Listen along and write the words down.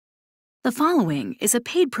The following is a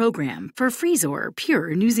paid program for Frezzor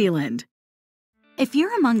Pure New Zealand. If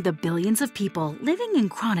you're among the billions of people living in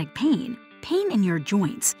chronic pain in your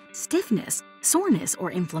joints, stiffness, soreness,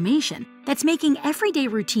 or inflammation that's making everyday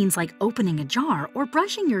routines like opening a jar or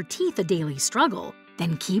brushing your teeth a daily struggle,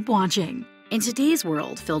 then keep watching. In today's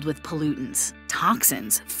world filled with pollutants,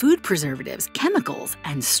 toxins, food preservatives, chemicals,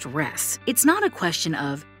 and stress, it's not a question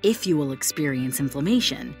of if you will experience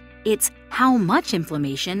inflammation. It's how much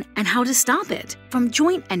inflammation and how to stop it. From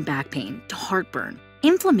joint and back pain to heartburn,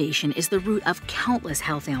 inflammation is the root of countless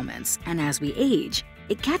health ailments, and as we age,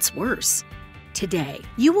 it gets worse. Today,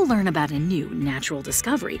 you will learn about a new natural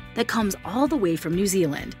discovery that comes all the way from New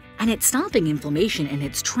Zealand, and it's stopping inflammation in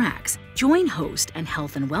its tracks. Join host and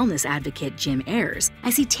health and wellness advocate Jim Ayres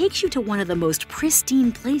as he takes you to one of the most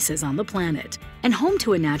pristine places on the planet, and home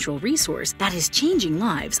to a natural resource that is changing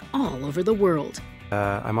lives all over the world.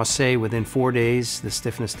 I must say, within 4 days, the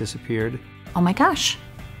stiffness disappeared. Oh my gosh,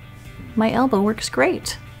 my elbow works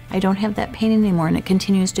great. I don't have that pain anymore, and it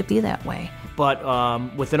continues to be that way. But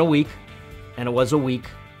within a week, and it was a week,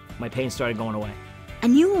 my pain started going away.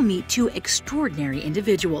 And you will meet two extraordinary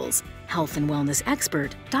individuals, health and wellness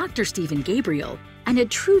expert Dr. Stephen Gabriel, and a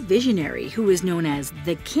true visionary who is known as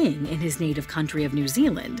the King in his native country of New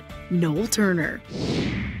Zealand, Noel Turner.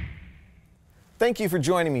 Thank you for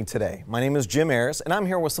joining me today. My name is Jim Ayres, and I'm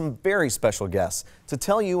here with some very special guests to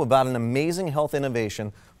tell you about an amazing health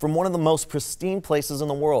innovation from one of the most pristine places in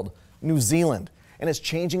the world, New Zealand, and it's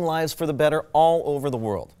changing lives for the better all over the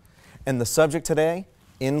world. And the subject today,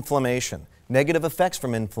 inflammation. Negative effects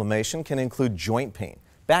from inflammation can include joint pain,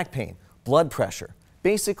 back pain, blood pressure.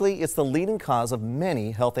 Basically, it's the leading cause of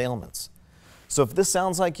many health ailments. So if this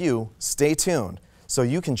sounds like you, stay tuned so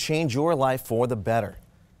you can change your life for the better.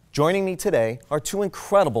 Joining me today are two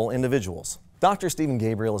incredible individuals. Dr. Stephen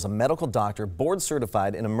Gabriel is a medical doctor board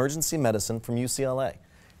certified in emergency medicine from UCLA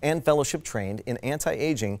and fellowship trained in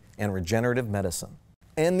anti-aging and regenerative medicine.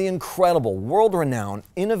 And the incredible, world-renowned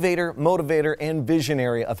innovator, motivator, and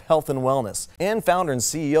visionary of health and wellness and founder and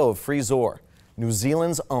CEO of Frezzor, New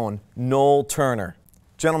Zealand's own Noel Turner.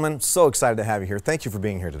 Gentlemen, so excited to have you here. Thank you for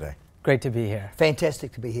being here today. Great to be here.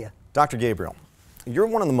 Fantastic to be here. Dr. Gabriel, you're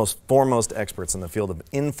one of the most foremost experts in the field of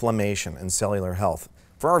inflammation and cellular health.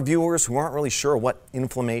 For our viewers who aren't really sure what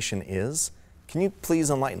inflammation is, can you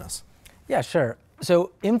please enlighten us? Yeah, sure.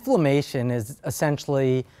 So inflammation is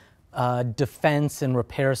essentially a defense and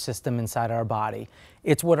repair system inside our body.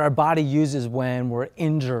 It's what our body uses when we're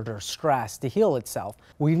injured or stressed to heal itself.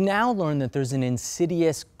 We've now learned that there's an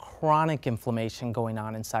insidious chronic inflammation going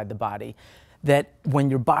on inside the body, that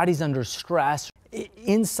when your body's under stress,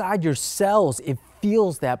 inside your cells, it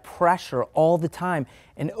feels that pressure all the time.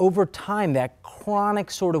 And over time, that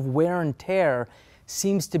chronic sort of wear and tear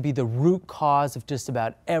seems to be the root cause of just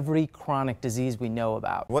about every chronic disease we know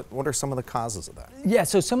about. What are some of the causes of that? Yeah,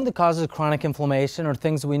 so some of the causes of chronic inflammation are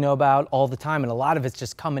things that we know about all the time, and a lot of it's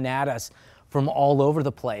just coming at us from all over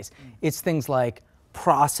the place. It's things like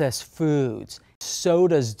processed foods,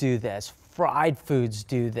 sodas do this, fried foods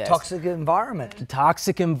do this. Toxic environment.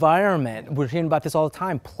 Toxic environment. We're hearing about this all the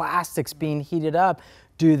time. Plastics being heated up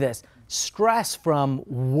do this. Stress from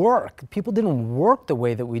work. People didn't work the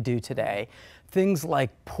way that we do today. Things like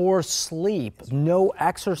poor sleep, no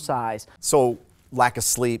exercise. So lack of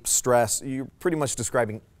sleep, stress, you're pretty much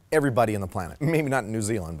describing everybody on the planet. Maybe not in New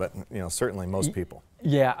Zealand, but certainly most people.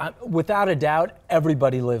 Yeah, without a doubt,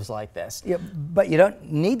 everybody lives like this. Yeah, but you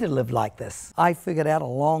don't need to live like this. I figured out a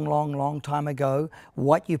long time ago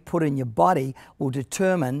what you put in your body will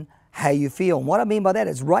determine how you feel. And what I mean by that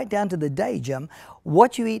is right down to the day, Jim.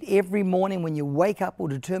 What you eat every morning when you wake up will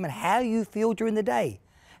determine how you feel during the day.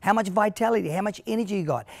 How much vitality, how much energy you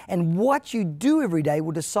got. And what you do every day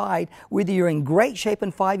will decide whether you're in great shape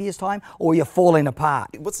in 5 years' time or you're falling apart.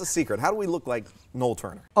 What's the secret? How do we look like Noel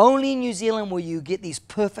Turner? Only in New Zealand will you get these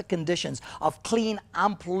perfect conditions of clean,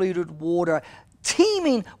 unpolluted water,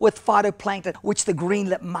 teeming with phytoplankton, which the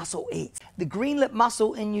green-lip mussel eats. The green-lip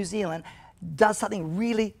mussel in New Zealand does something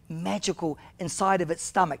really magical inside of its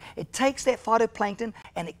stomach. It takes that phytoplankton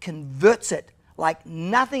and it converts it like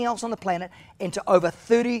nothing else on the planet into over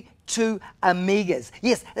 32 omegas.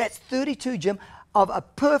 Yes, that's 32, Jim, of a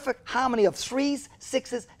perfect harmony of 3s,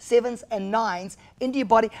 6s, 7s, and 9s into your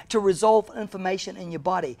body to resolve inflammation in your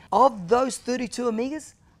body. Of those 32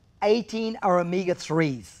 omegas, 18 are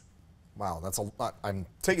omega-3s. Wow, that's a lot. I'm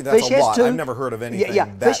taking that's a lot. I've never heard of anything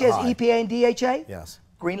that Fish has high. EPA and DHA. Yes.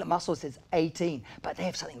 Green-lip mussel says 18, but they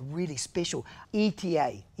have something really special.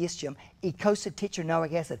 ETA, yes, Jim, eicosapent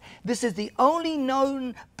tetranoic acid. This is the only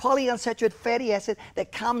known polyunsaturated fatty acid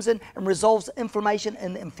that comes in and resolves inflammation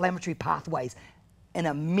in the inflammatory pathways. in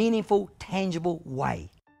a meaningful, tangible way.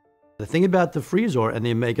 The thing about the Frezzor and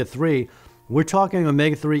the omega-3, we're talking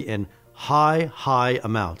omega-3 in high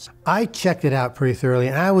amounts. I checked it out pretty thoroughly,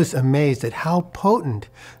 and I was amazed at how potent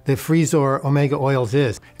the Frezzor omega oils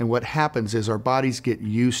is. And what happens is our bodies get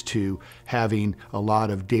used to having a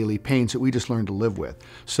lot of daily pains that we just learn to live with.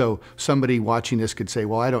 So somebody watching this could say,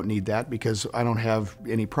 well, I don't need that because I don't have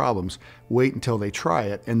any problems. Wait until they try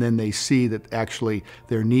it, and then they see that actually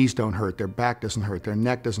their knees don't hurt, their back doesn't hurt, their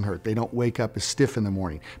neck doesn't hurt. They don't wake up as stiff in the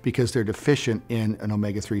morning because they're deficient in an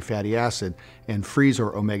omega-3 fatty acid. And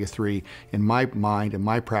Frezzor omega-3, in my mind and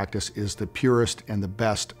my practice, is the purest and the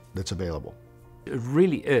best that's available. It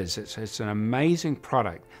really is. It's an amazing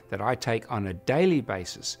product that I take on a daily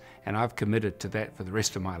basis, and I've committed to that for the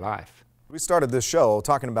rest of my life. We started this show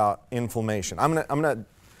talking about inflammation. I'm gonna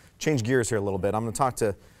change gears here a little bit. I'm gonna talk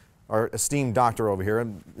to our esteemed doctor over here,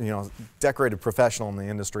 decorated professional in the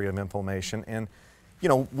industry of inflammation. And,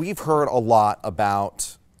 we've heard a lot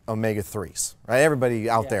about omega-3s, right? Everybody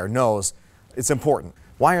out there knows it's important.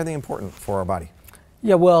 Why are they important for our body?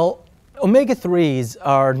 Yeah, well, omega-3s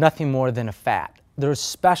are nothing more than a fat. They're a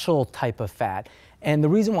special type of fat. And the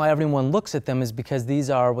reason why everyone looks at them is because these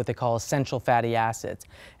are what they call essential fatty acids.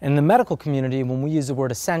 In the medical community, when we use the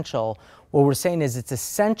word essential, what we're saying is it's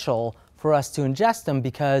essential for us to ingest them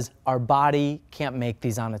because our body can't make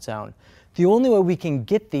these on its own. The only way we can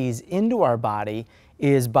get these into our body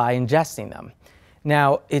is by ingesting them.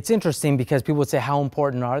 Now, it's interesting because people would say, how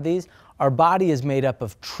important are these? Our body is made up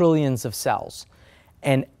of trillions of cells,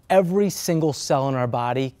 and every single cell in our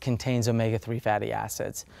body contains omega-3 fatty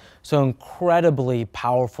acids. So incredibly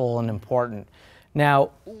powerful and important.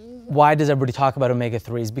 Now, why does everybody talk about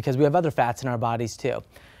omega-3s? Because we have other fats in our bodies too.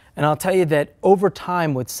 And I'll tell you that over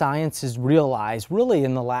time, what science has realized, really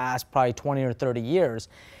in the last probably 20 or 30 years,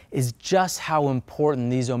 is just how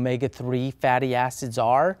important these omega-3 fatty acids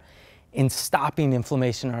are in stopping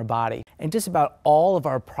inflammation in our body. And just about all of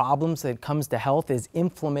our problems that comes to health is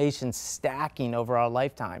inflammation stacking over our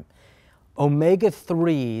lifetime.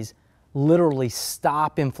 Omega-3s literally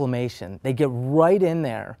stop inflammation. They get right in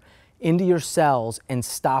there into your cells and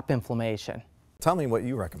stop inflammation. Tell me what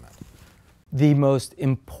you recommend. The most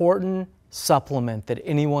important supplement that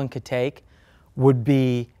anyone could take would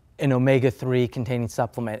be an omega-3 containing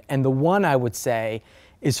supplement. And the one I would say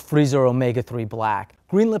is Frezzor Omega-3 Black.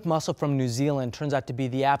 Green lip mussel from New Zealand turns out to be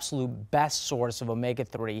the absolute best source of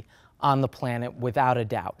omega-3 on the planet, without a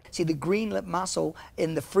doubt. See, the green lip mussel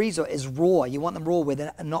in the Frezzor is raw. You want them raw where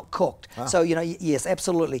they're not cooked. Wow. So, yes,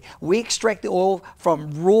 absolutely. We extract the oil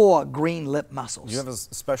from raw green lip mussels. You have a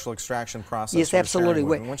special extraction process? Yes, absolutely.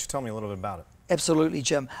 Why don't you tell me a little bit about it? Absolutely,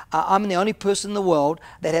 Jim. I'm the only person in the world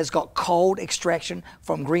that has got cold extraction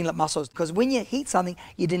from green lip mussels, because when you heat something,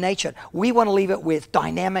 you denature it. We want to leave it with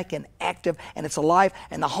dynamic and active, and it's alive,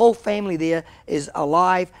 and the whole family there is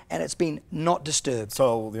alive, and it's been not disturbed.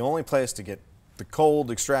 So the only place to get the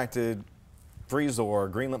cold extracted Frezzor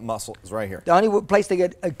green lip mussel is right here. The only place to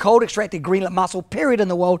get a cold extracted green lip mussel, period, in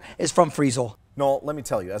the world is from Frezzor. No, let me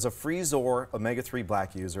tell you, as a Frezzor Omega-3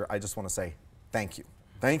 Black user, I just want to say thank you.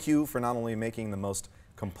 Thank you for not only making the most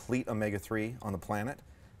complete omega-3 on the planet,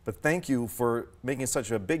 but thank you for making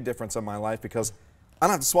such a big difference in my life, because I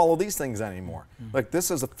don't have to swallow these things anymore. Like,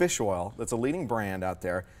 this is a fish oil that's a leading brand out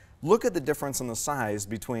there. Look at the difference in the size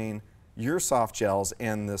between your soft gels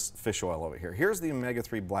and this fish oil over here. Here's the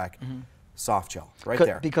Omega-3 Black soft gel right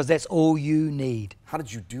there. Because that's all you need. How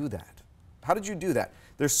did you do that? How did you do that?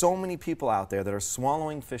 There's so many people out there that are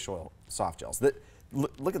swallowing fish oil soft gels.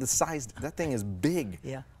 Look at the size. That thing is big.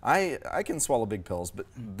 Yeah. I can swallow big pills, but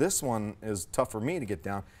this one is tough for me to get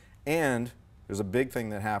down. And there's a big thing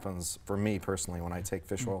that happens for me personally when I take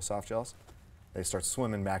fish oil soft gels. They start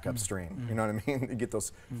swimming back upstream. You know what I mean? You get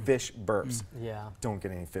those fish burps. Yeah. Don't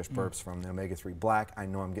get any fish burps from the Omega-3 Black. I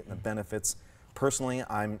know I'm getting the benefits. Personally,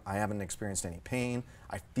 I haven't experienced any pain.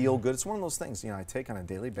 I feel good. It's one of those things, I take on a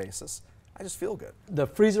daily basis. I just feel good. The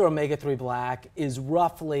Frezzor Omega-3 Black is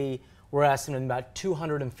roughly, we're estimating, about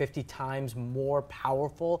 250 times more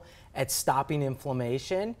powerful at stopping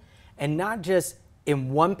inflammation, and not just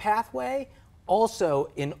in one pathway, also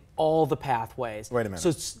in all the pathways. Wait a minute. So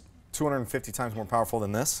it's 250 times more powerful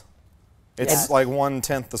than this? It's like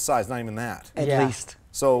 1/10 the size, not even that. At least.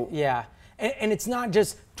 So yeah, and it's not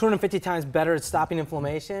just 250 times better at stopping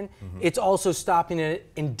inflammation, it's also stopping it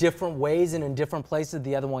in different ways and in different places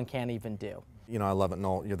the other one can't even do. I love it,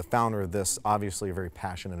 Noel. You're the founder of this. Obviously, you're very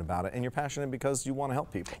passionate about it, and you're passionate because you want to help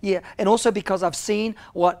people. Yeah, and also because I've seen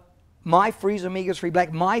what my Frezzor Omega-3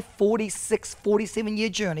 Black, my 46, 47-year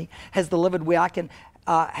journey has delivered, where I can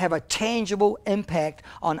have a tangible impact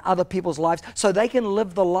on other people's lives so they can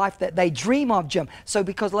live the life that they dream of, Jim. So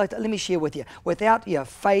because, let me share with you, without your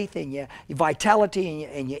faith and your vitality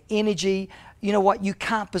and your energy, you know what, you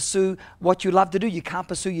can't pursue what you love to do. You can't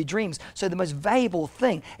pursue your dreams. So the most valuable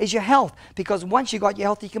thing is your health, because once you got your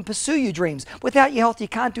health, you can pursue your dreams. Without your health, you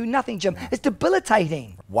can't do nothing, Jim. It's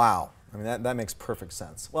debilitating. Wow. I mean, that makes perfect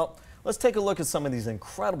sense. Well, let's take a look at some of these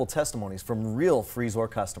incredible testimonies from real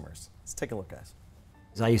Frezzor customers. Let's take a look, guys.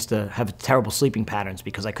 I used to have terrible sleeping patterns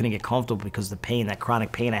because I couldn't get comfortable because the pain, that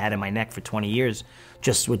chronic pain I had in my neck for 20 years,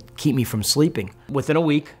 just would keep me from sleeping. Within a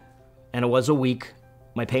week, and it was a week,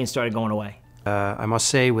 my pain started going away. I must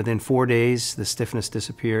say, within 4 days, the stiffness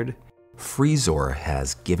disappeared. Frezzor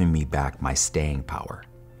has given me back my staying power.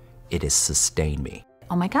 It has sustained me.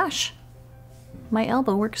 Oh my gosh, my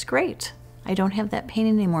elbow works great. I don't have that pain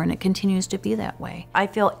anymore, and it continues to be that way. I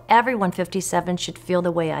feel everyone 57 should feel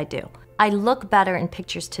the way I do. I look better in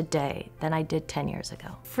pictures today than I did 10 years ago.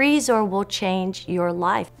 Frezzor will change your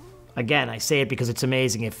life. Again, I say it because it's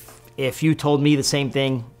amazing. If you told me the same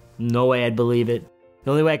thing, no way I'd believe it.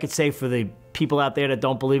 The only way I could say for the people out there that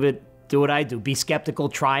don't believe it, do what I do. Be skeptical,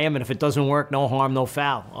 try them, and if it doesn't work, no harm, no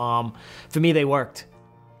foul. For me, they worked.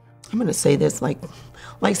 I'm gonna say this like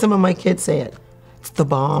some of my kids say it. It's the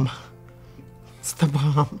bomb. It's the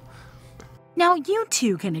bomb. Now you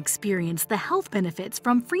too can experience the health benefits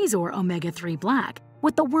from Frezzor Omega-3 Black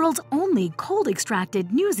with the world's only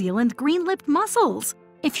cold-extracted New Zealand green-lipped mussels.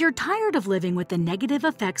 If you're tired of living with the negative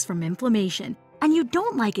effects from inflammation and you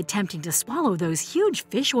don't like attempting to swallow those huge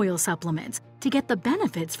fish oil supplements to get the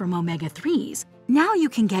benefits from omega-3s, now you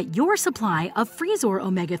can get your supply of Frezzor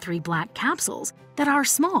Omega-3 Black capsules that are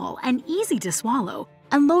small and easy to swallow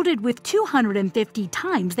and loaded with 250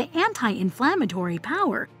 times the anti-inflammatory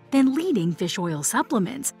power than leading fish oil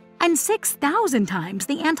supplements, and 6,000 times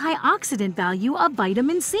the antioxidant value of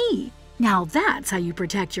vitamin C. Now that's how you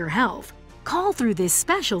protect your health. Call through this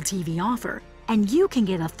special TV offer, and you can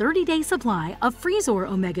get a 30-day supply of Frezzor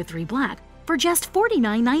Omega-3 Black for just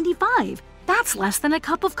 $49.95. That's less than a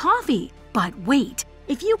cup of coffee. But wait,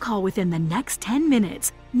 if you call within the next 10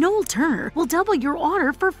 minutes, Noel Turner will double your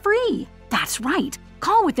order for free. That's right,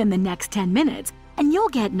 call within the next 10 minutes, and you'll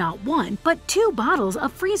get not one, but 2 bottles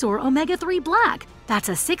of Frezzor Omega-3 Black. That's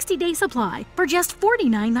a 60-day supply for just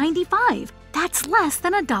 $49.95. That's less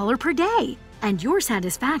than $1 per day. And your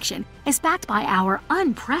satisfaction is backed by our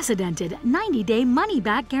unprecedented 90-day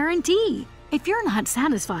money-back guarantee. If you're not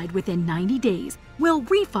satisfied within 90 days, we'll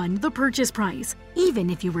refund the purchase price, even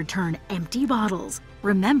if you return empty bottles.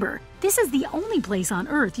 Remember, this is the only place on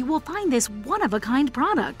earth you will find this one-of-a-kind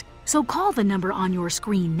product. So call the number on your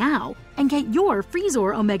screen now and get your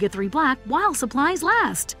Frezzor Omega-3 Black while supplies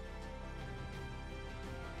last.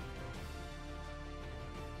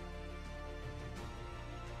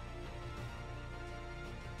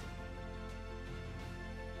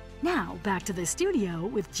 Now, back to the studio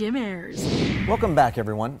with Jim Ayers. Welcome back,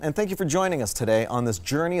 everyone, and thank you for joining us today on this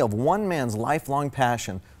journey of one man's lifelong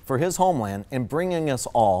passion for his homeland and bringing us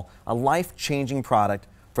all a life-changing product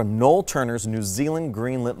from Noel Turner's New Zealand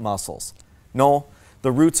green lip mussels. Noel,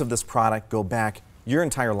 the roots of this product go back your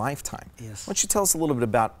entire lifetime. Yes. Why don't you tell us a little bit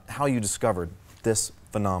about how you discovered this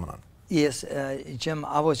phenomenon? Yes, Jim,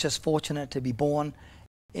 I was just fortunate to be born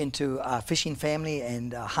into a fishing family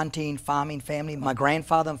and a hunting, farming family. My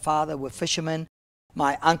grandfather and father were fishermen.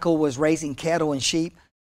 My uncle was raising cattle and sheep.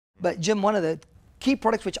 But Jim, one of the key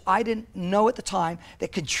products which I didn't know at the time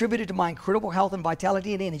that contributed to my incredible health and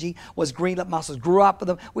vitality and energy was green lip mussels. Grew up with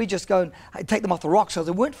them. We just go and take them off the rocks. So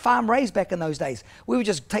they weren't farm raised back in those days. We would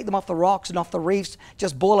just take them off the rocks and off the reefs,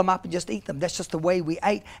 just boil them up and just eat them. That's just the way we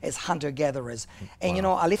ate as hunter-gatherers. And you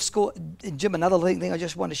know, I left school, Jim, another thing I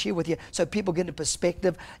just want to share with you so people get into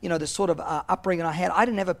perspective, you know, the sort of upbringing I had. I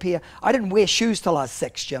didn't wear shoes till I was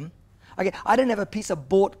 6, Jim. Okay, I didn't have a piece of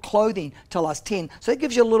bought clothing till I was 10. So it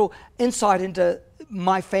gives you a little insight into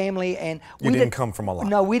my family. And you didn't come from a lot.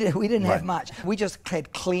 No, we didn't have much. We just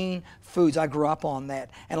had clean foods. I grew up on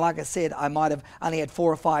that. And like I said, I might have only had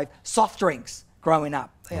 4 or 5 soft drinks growing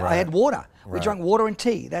up. Right. I had water. We drank water and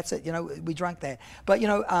tea. That's it. You know, we drank that. But you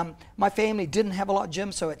know, my family didn't have a lot,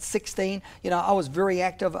 Jim. So at 16, you know, I was very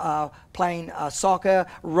active playing soccer,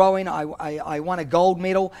 rowing. I won a gold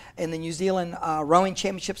medal in the New Zealand rowing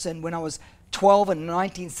championships, and when I was 12 in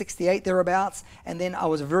 1968 thereabouts. And then I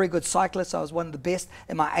was a very good cyclist. I was one of the best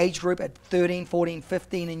in my age group at 13, 14,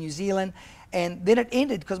 15 in New Zealand. And then it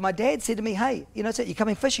ended because my dad said to me, "Hey, you know, you're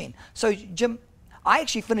coming fishing." So Jim, I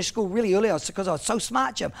actually finished school really early because I was so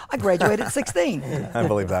smart, Jim. I graduated at 16. I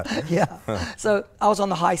believe that. Yeah. So I was on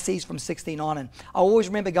the high seas from 16 on, and I always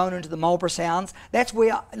remember going into the Marlborough Sounds. That's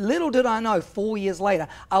where, little did I know, 4 years later,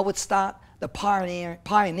 I would start the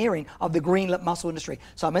pioneering of the green lip mussel industry.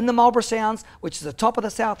 So I'm in the Marlborough Sounds, which is the top of the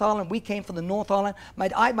South Island. We came from the North Island. My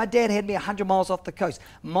dad had me 100 miles off the coast.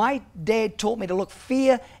 My dad taught me to look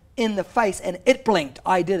fear in the face, and it blinked.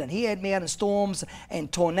 I didn't. He had me out in storms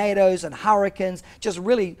and tornadoes and hurricanes, just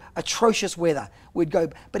really atrocious weather. We'd go,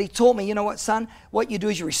 but he taught me, you know what, son, what you do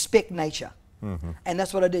is you respect nature. And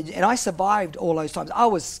that's what I did. And I survived all those times. I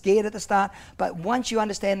was scared at the start, but once you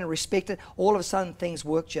understand and respect it, all of a sudden things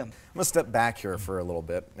work, Jim. I'm going to step back here for a little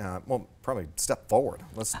bit. Well, probably step forward.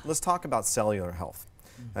 Let's talk about cellular health.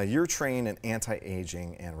 You're trained in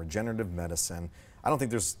anti-aging and regenerative medicine. I don't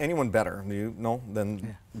think there's anyone better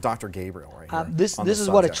than Dr. Gabriel right here. This is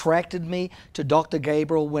what attracted me to Dr.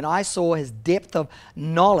 Gabriel when I saw his depth of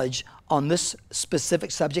knowledge on this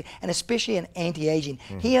specific subject, and especially in anti-aging.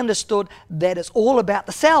 He understood that it's all about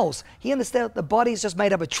the cells. He understood that the body is just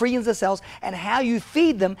made up of trillions of cells, and how you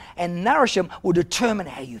feed them and nourish them will determine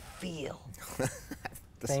how you feel.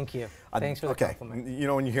 Thank you. Thanks for the compliment. You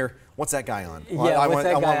know when you hear, what's that guy on? Yeah, I what's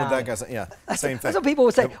that guy want on? that guy. Yeah, same thing. That's what people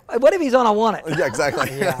would say. What if he's on? I want it. Yeah,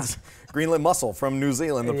 exactly. Green lip mussel from New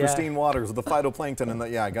Zealand, the pristine waters of the phytoplankton, and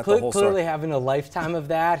I got the whole story. Clearly having a lifetime of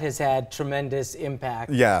that has had tremendous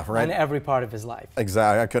impact on every part of his life.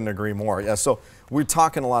 Exactly. I couldn't agree more. Yeah, so we're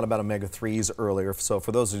talking a lot about omega-3s earlier, so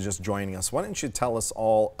for those who are just joining us, why don't you tell us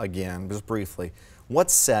all again, just briefly,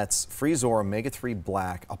 what sets Frezzor Omega-3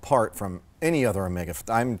 Black apart from any other omega?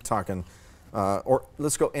 I'm talking, or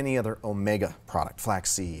let's go any other omega product,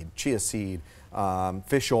 flaxseed, chia seed,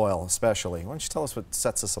 fish oil especially. Why don't you tell us what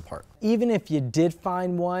sets us apart? Even if you did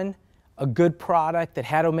find one, a good product that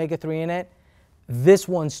had omega-3 in it, this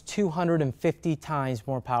one's 250 times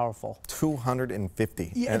more powerful.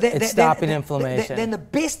 250? Yeah, it's stopping inflammation. Than the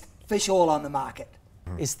best fish oil on the market.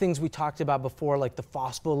 Is things we talked about before, like the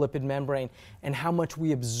phospholipid membrane and how much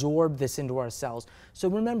we absorb this into our cells. So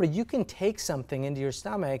remember, you can take something into your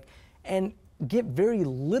stomach and get very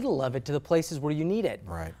little of it to the places where you need it.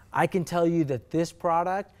 Right. I can tell you that this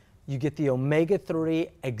product, you get the omega-3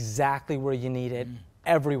 exactly where you need it,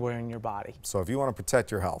 everywhere in your body. So if you want to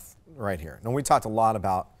protect your health, right here. Now we talked a lot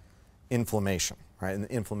about inflammation, right? And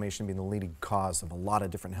inflammation being the leading cause of a lot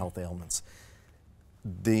of different health ailments.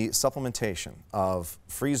 The supplementation of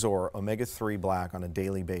Frezzor Omega-3 Black on a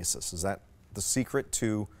daily basis, is that the secret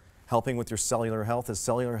to helping with your cellular health? Is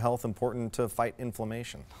cellular health important to fight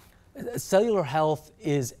inflammation? Cellular health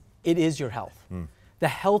is your health. The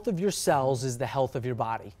health of your cells is the health of your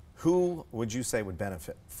body. Who would you say would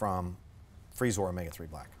benefit from Frezzor Omega-3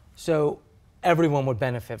 Black? So everyone would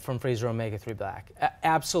benefit from Frezzor Omega-3 Black.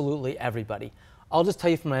 Absolutely everybody. I'll just tell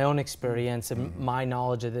you from my own experience and my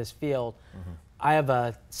knowledge of this field. I have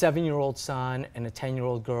a 7-year-old son and a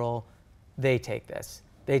 10-year-old girl. They take this.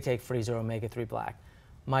 They take Frezzor Omega-3 Black.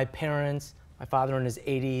 My parents, my father in his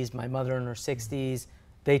 80s, my mother in her 60s,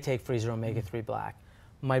 they take Frezzor Omega-3 Black.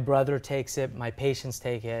 My brother takes it, my patients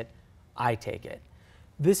take it, I take it.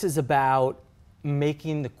 This is about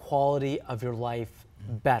making the quality of your life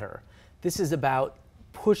better. This is about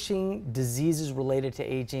pushing diseases related to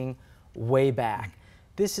aging way back.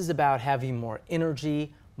 This is about having more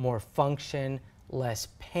energy, more function, less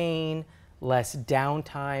pain, less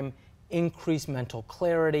downtime, increased mental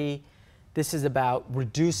clarity. This is about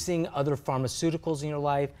reducing other pharmaceuticals in your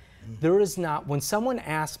life. There is not, when someone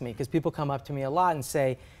asks me, because people come up to me a lot and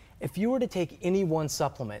say, if you were to take any one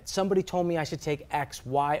supplement, somebody told me I should take X,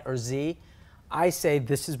 Y, or Z, I say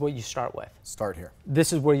this is what you start with. Start here.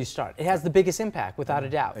 This is where you start. It has the biggest impact, without a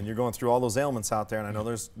doubt. And you're going through all those ailments out there, and I know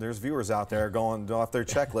there's viewers out there going off their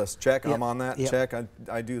checklist. Check, I'm on that. Check,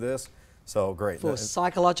 I do this. So great. For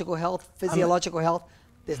psychological health, physiological health,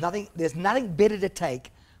 there's nothing better to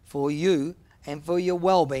take for you and for your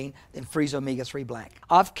well-being than Frezzor Omega-3 Black.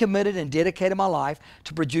 I've committed and dedicated my life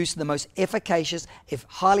to producing the most efficacious, if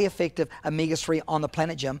highly effective omega-3 on the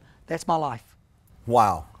planet, Jim. That's my life.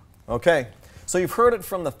 Wow. Okay. So you've heard it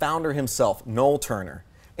from the founder himself, Noel Turner,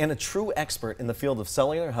 and a true expert in the field of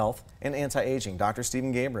cellular health and anti-aging, Dr.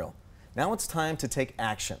 Stephen Gabriel. Now it's time to take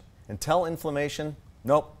action and tell inflammation,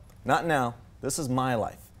 nope, not now. This is my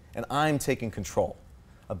life, and I'm taking control.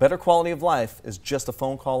 A better quality of life is just a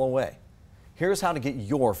phone call away. Here's how to get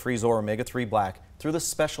your Frezzor Omega-3 Black through this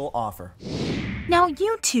special offer. Now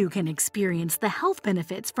you too can experience the health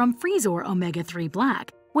benefits from Frezzor Omega-3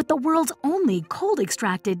 Black with the world's only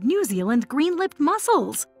cold-extracted New Zealand green-lipped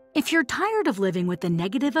mussels. If you're tired of living with the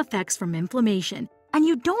negative effects from inflammation, and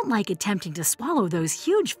you don't like attempting to swallow those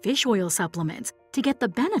huge fish oil supplements to get the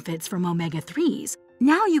benefits from omega-3s,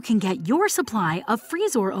 now you can get your supply of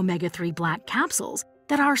Frezzor Omega-3 Black capsules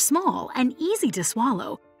that are small and easy to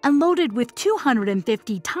swallow and loaded with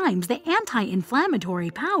 250 times the anti-inflammatory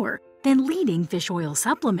power than leading fish oil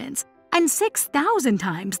supplements and 6,000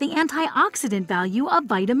 times the antioxidant value of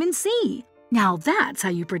vitamin C. Now that's how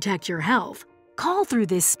you protect your health. Call through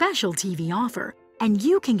this special TV offer and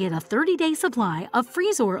you can get a 30-day supply of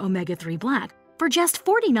Frezzor Omega-3 Black for just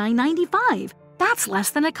 $49.95. That's less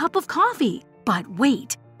than a cup of coffee. But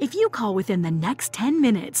wait, if you call within the next 10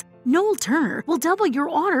 minutes, Noel Turner will double your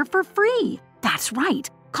order for free. That's right,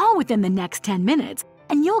 call within the next 10 minutes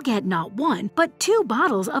and you'll get not one, but 2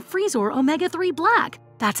 bottles of Frezzor Omega-3 Black.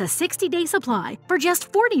 That's a 60-day supply for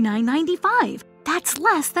just $49.95. That's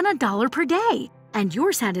less than $1 per day. And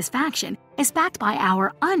your satisfaction is backed by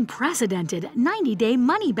our unprecedented 90-day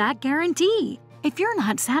money-back guarantee. If you're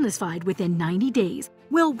not satisfied within 90 days,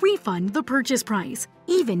 we'll refund the purchase price,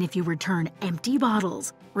 even if you return empty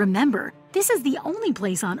bottles. Remember, this is the only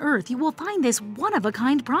place on earth you will find this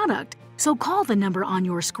one-of-a-kind product. So call the number on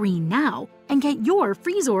your screen now and get your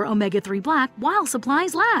Frezzor Omega-3 Black while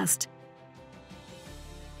supplies last.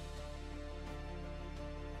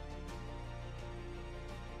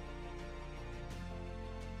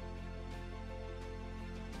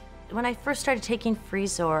 When I first started taking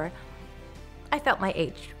Frezzor, I felt my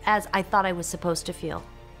age, as I thought I was supposed to feel.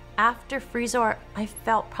 After Frezzor, I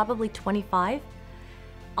felt probably 25.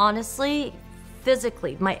 Honestly,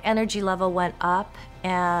 physically, my energy level went up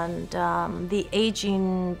and the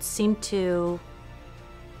aging seemed to,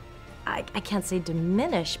 I can't say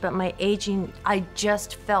diminish, but my aging, I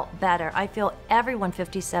just felt better. I feel everyone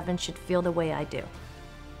 57 should feel the way I do.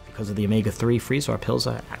 Because of the omega-3 Frezzor pills,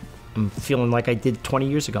 I'm feeling like I did 20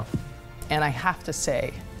 years ago. And I have to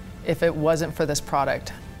say, if it wasn't for this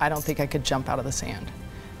product, I don't think I could jump out of the sand.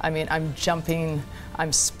 I mean, I'm jumping,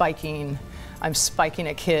 I'm spiking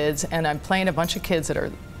at kids, and I'm playing against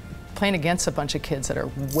a bunch of kids that are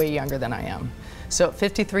way younger than I am. So at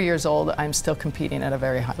 53 years old, I'm still competing at a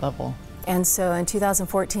very high level. And so in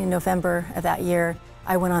 2014, November of that year,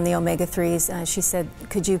 I went on the omega-3s. She said,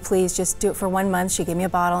 could you please just do it for 1 month? She gave me a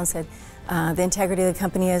bottle and said, the integrity of the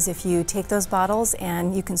company is if you take those bottles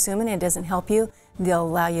and you consume it and it doesn't help you, they'll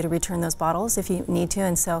allow you to return those bottles if you need to.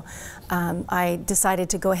 And so I decided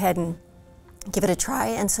to go ahead and give it a try.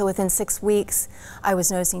 And so within 6 weeks, I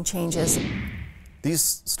was noticing changes.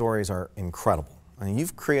 These stories are incredible. I mean,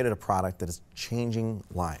 you've created a product that is changing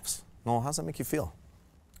lives. Noel, how does that make you feel?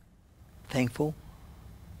 Thankful,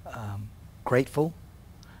 grateful,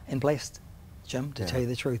 and blessed, Jim, to tell you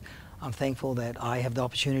the truth. I'm thankful that I have the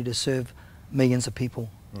opportunity to serve millions of people.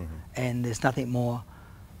 And there's nothing more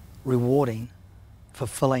rewarding,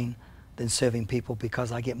 fulfilling than serving people,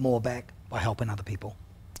 because I get more back by helping other people.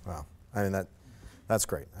 Wow. I mean, that's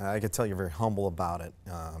great. I could tell you're very humble about it.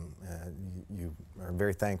 You are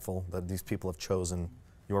very thankful that these people have chosen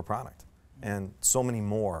your product. And so many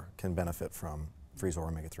more can benefit from Frezzor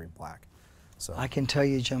Omega-3 Black. So I can tell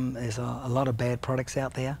you, Jim, there's a lot of bad products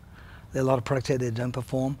out there. There are a lot of products out there that don't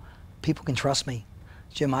perform. People can trust me.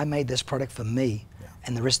 Jim, I made this product for me,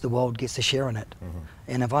 and the rest of the world gets to share in it.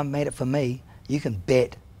 And if I made it for me, you can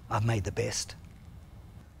bet I've made the best.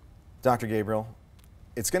 Dr. Gabriel,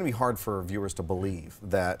 it's going to be hard for viewers to believe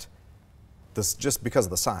that this, just because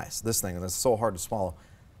of the size, this thing that's so hard to swallow,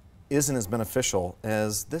 isn't as beneficial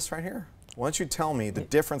as this right here. Why don't you tell me the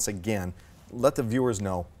difference again? Let the viewers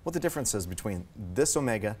know what the difference is between this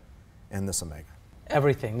omega and this omega.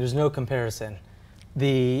 Everything. There's no comparison.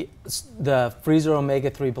 The Frezzor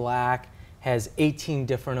Omega-3 Black has 18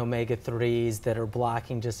 different omega-3s that are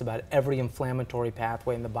blocking just about every inflammatory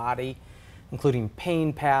pathway in the body, including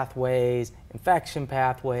pain pathways, infection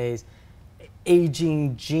pathways,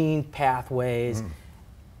 aging gene pathways,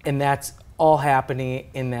 and that's all happening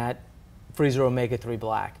in that Frezzor Omega-3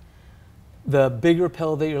 Black. The bigger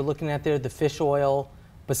pill that you're looking at there, the fish oil,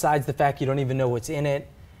 besides the fact you don't even know what's in it,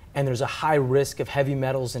 and there's a high risk of heavy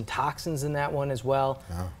metals and toxins in that one as well,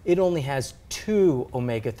 it only has 2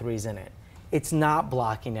 omega-3s in it. It's not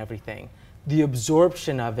blocking everything. The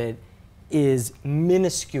absorption of it is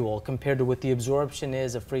minuscule compared to what the absorption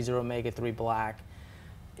is of Frezzor Omega-3 Black.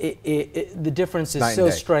 The difference is so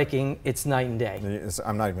striking, it's night and day.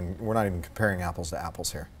 We're not even comparing apples to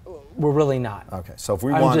apples here. We're really not. Okay, so if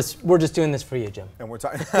we we're just doing this for you, Jim. And we're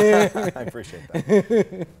talking. I appreciate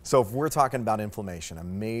that. So if we're talking about inflammation, a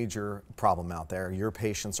major problem out there, your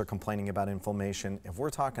patients are complaining about inflammation. If we're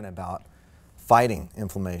talking about fighting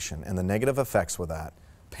inflammation and the negative effects with that,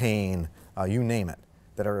 pain, you name it,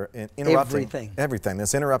 that are interrupting Everything.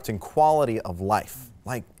 that's interrupting quality of life,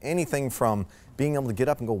 like anything from being able to get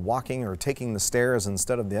up and go walking or taking the stairs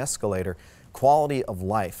instead of the escalator. Quality of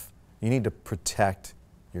life. You need to protect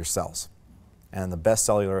your cells. And the best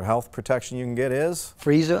cellular health protection you can get is?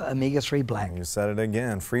 Frezzor Omega-3 Black. You said it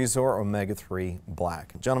again, Frezzor Omega-3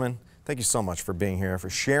 Black. Gentlemen, thank you so much for being here,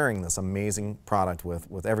 for sharing this amazing product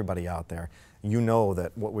with everybody out there. You know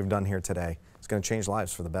that what we've done here today is going to change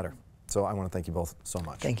lives for the better. So I want to thank you both so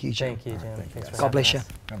much. Thank you, Jim. Thank you, Jim. Thank you. God bless you.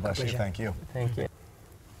 God bless you. Thank you. Thank you.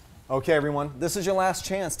 Okay, everyone, this is your last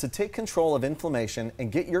chance to take control of inflammation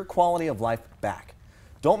and get your quality of life back.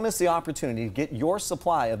 Don't miss the opportunity to get your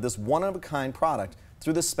supply of this one-of-a-kind product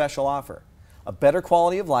through this special offer. A better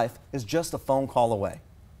quality of life is just a phone call away.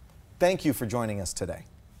 Thank you for joining us today.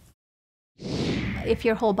 If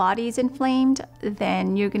your whole body is inflamed,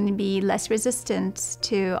 then you're going to be less resistant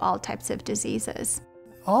to all types of diseases.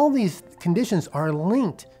 All these conditions are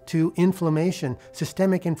linked to inflammation,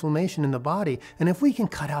 systemic inflammation in the body. And if we can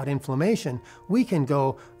cut out inflammation, we can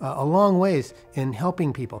go a long ways in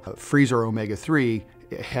helping people. Frezzor Omega-3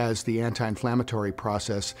 has the anti-inflammatory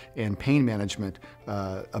process and pain management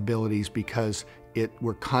abilities because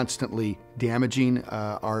we're constantly damaging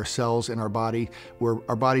our cells in our body.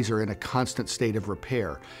 Our bodies are in a constant state of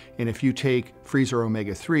repair. And if you take Frezzor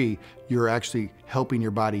Omega-3, you're actually helping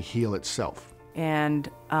your body heal itself. And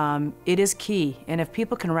it is key. And if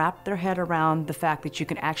people can wrap their head around the fact that you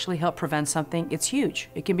can actually help prevent something, it's huge.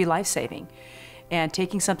 It can be life-saving. And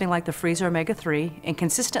taking something like the Frezzor Omega-3 and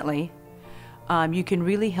consistently, you can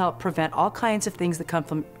really help prevent all kinds of things that come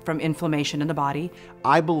from inflammation in the body.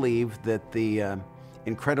 I believe that the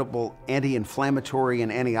incredible anti-inflammatory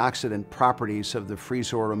and antioxidant properties of the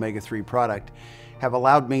Frezzor Omega-3 product have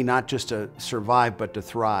allowed me not just to survive, but to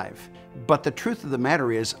thrive. But the truth of the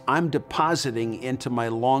matter is, I'm depositing into my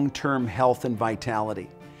long-term health and vitality.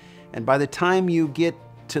 And by the time you get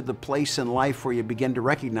to the place in life where you begin to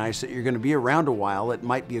recognize that you're going to be around a while, it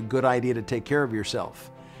might be a good idea to take care of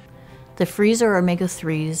yourself. The Frezzor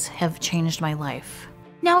Omega-3s have changed my life.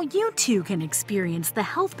 Now you too can experience the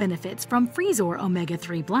health benefits from Frezzor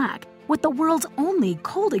Omega-3 Black with the world's only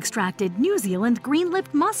cold-extracted New Zealand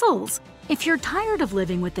green-lipped mussels. If you're tired of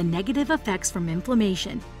living with the negative effects from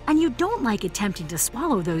inflammation and you don't like attempting to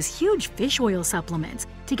swallow those huge fish oil supplements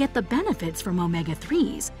to get the benefits from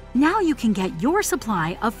omega-3s, now you can get your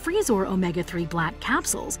supply of Frezzor Omega-3 Black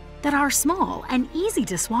capsules that are small and easy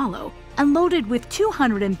to swallow and loaded with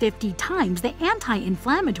 250 times the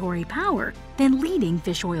anti-inflammatory power than leading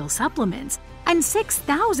fish oil supplements and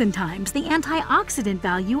 6,000 times the antioxidant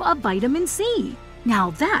value of vitamin C.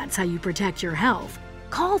 Now that's how you protect your health.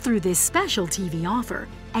 Call through this special TV offer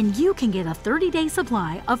and you can get a 30-day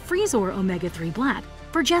supply of Frezzor Omega-3 Black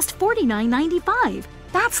for just $49.95.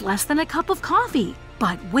 That's less than a cup of coffee.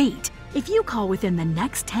 But wait, if you call within the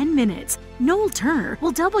next 10 minutes, Noel Turner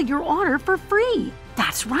will double your order for free.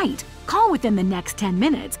 That's right, call within the next 10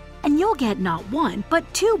 minutes and you'll get not one,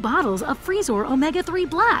 but 2 bottles of Frezzor Omega-3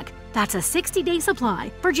 Black. That's a 60-day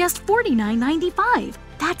supply for just $49.95.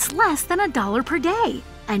 That's less than $1 per day.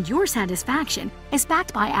 And your satisfaction is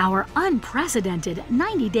backed by our unprecedented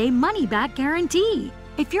 90-day money-back guarantee.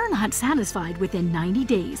 If you're not satisfied within 90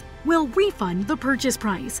 days, we'll refund the purchase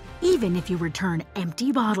price, even if you return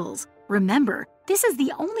empty bottles. Remember, this is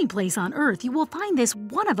the only place on earth you will find this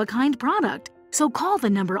one-of-a-kind product. So call the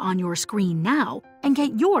number on your screen now and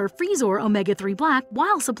get your Frezzor Omega-3 Black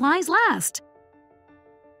while supplies last.